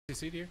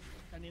CC'd here.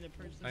 I need to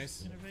purge this.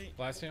 Nice. Innervate.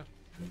 Blast you.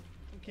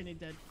 I'm kidding,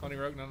 dead. Cloning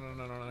rogue.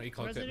 No. He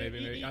cloaked it.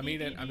 Maybe. I'm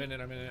in it. I'm in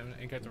it.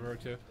 Ink at the rogue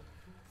too.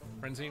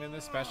 Frenzying in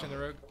this. Bashing the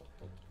rogue.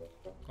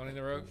 Cloning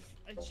the rogue.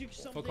 I juked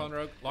something. Full clone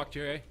rogue. Lock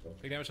GA.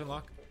 Big damage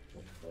unlock.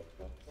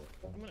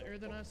 I'm gonna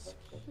Earthen us.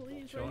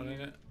 Please. Chilling right in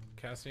here. it.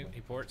 Casting.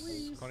 He ports.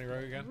 Please. Cloning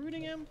rogue again.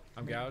 Rooting him.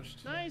 I'm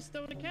gouged. Nice.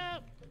 Throwing a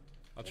cap.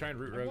 I'll try and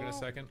root rogue in a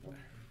second.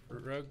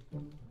 Root rogue.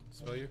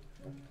 Spell you.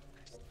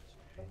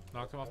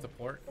 Knocked him off the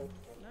port.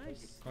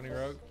 Nice. Cloning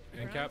rogue.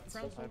 Ink cap.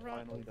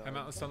 I'm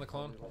out. Stun the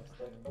clone.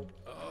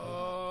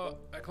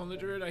 I clone the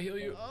druid. I heal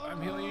you.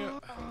 I'm healing you.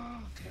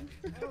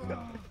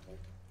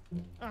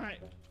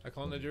 Alright. I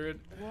clone the druid.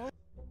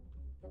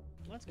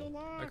 Let's go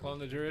long. I clone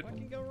the druid. What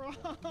can go wrong?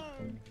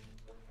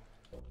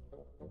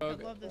 I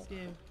love this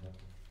game.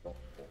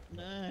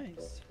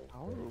 Nice.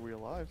 How are we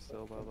alive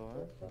still, by the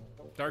way?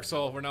 Dark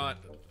Soul, we're not.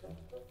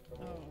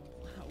 Oh.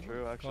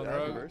 True, actually, Clone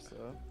rogue. versa.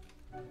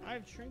 I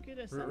have Trinket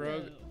as Root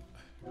rogue.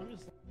 I'm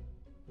just.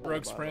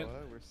 Rogue sprint.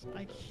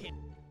 I can't.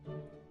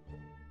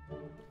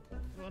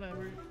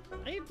 Whatever.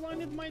 I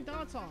blinded my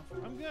dots off.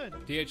 I'm good.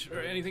 DH or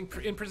anything.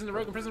 Imprison the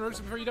rogue. Imprison the rogue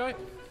before you die.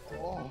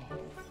 Oh.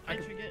 I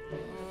Trinket.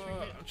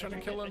 I'm trying to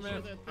kill him,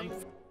 man.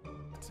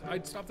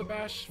 I'd stop the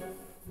bash.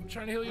 I'm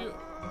trying to heal you.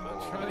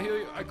 I'm trying to heal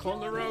you. I clone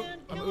the rogue.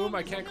 I'm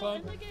I can't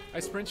clone. I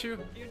sprint you.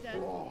 You're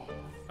dead.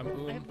 I'm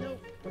I have no.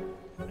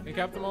 He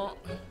capped them all.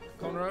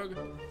 Clone rogue.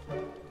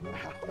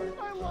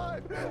 I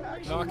lied.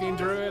 Knocking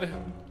druid.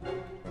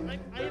 I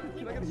have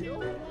Blink 2,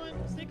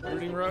 1, stay close.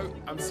 Rooting rogue.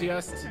 I'm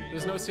CS.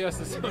 There's no CS.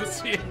 There's no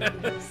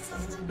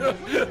CS.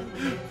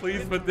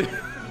 Please put the.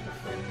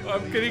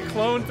 I'm getting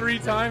cloned 3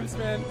 times,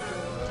 man.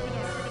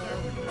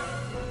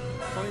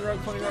 Cloning rogue.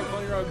 Cloning rogue.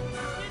 Cloning rogue.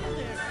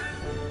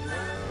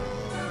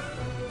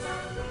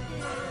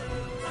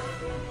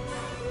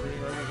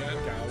 Rooting rogue again.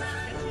 Gouged.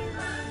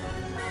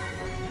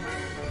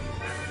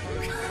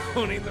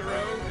 Cloning the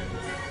rogue.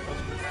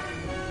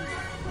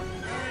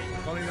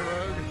 Cloning the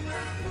rogue.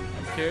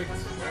 I'm kicked.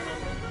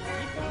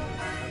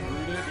 I'm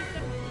rooted.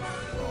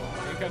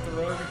 Ink at the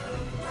rogue.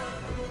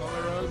 Clone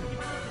the rogue.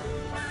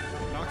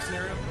 Knock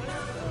scenario.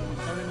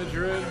 Cloning the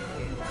druid.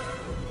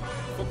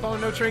 Full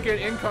clone, no trinket.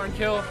 Incarn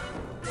kill.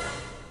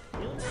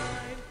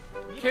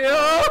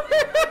 Kill!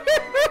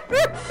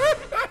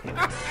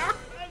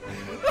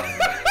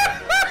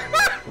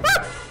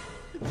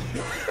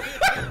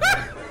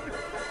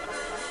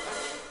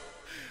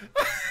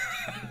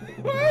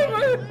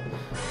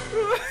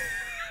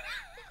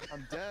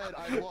 I'm dead.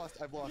 I've lost.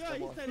 Yeah, I've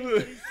lost.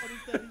 he's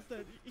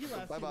dead. He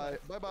lost. Bye.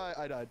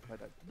 I died. Bye.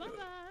 Brandon.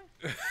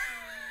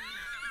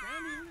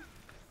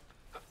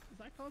 Is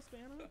that called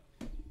Spano?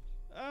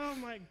 Oh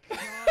my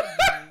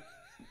god,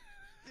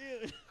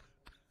 dude.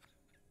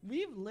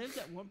 We've lived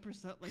at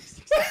 1% like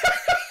 6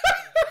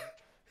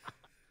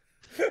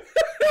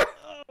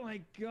 Oh my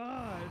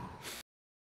god.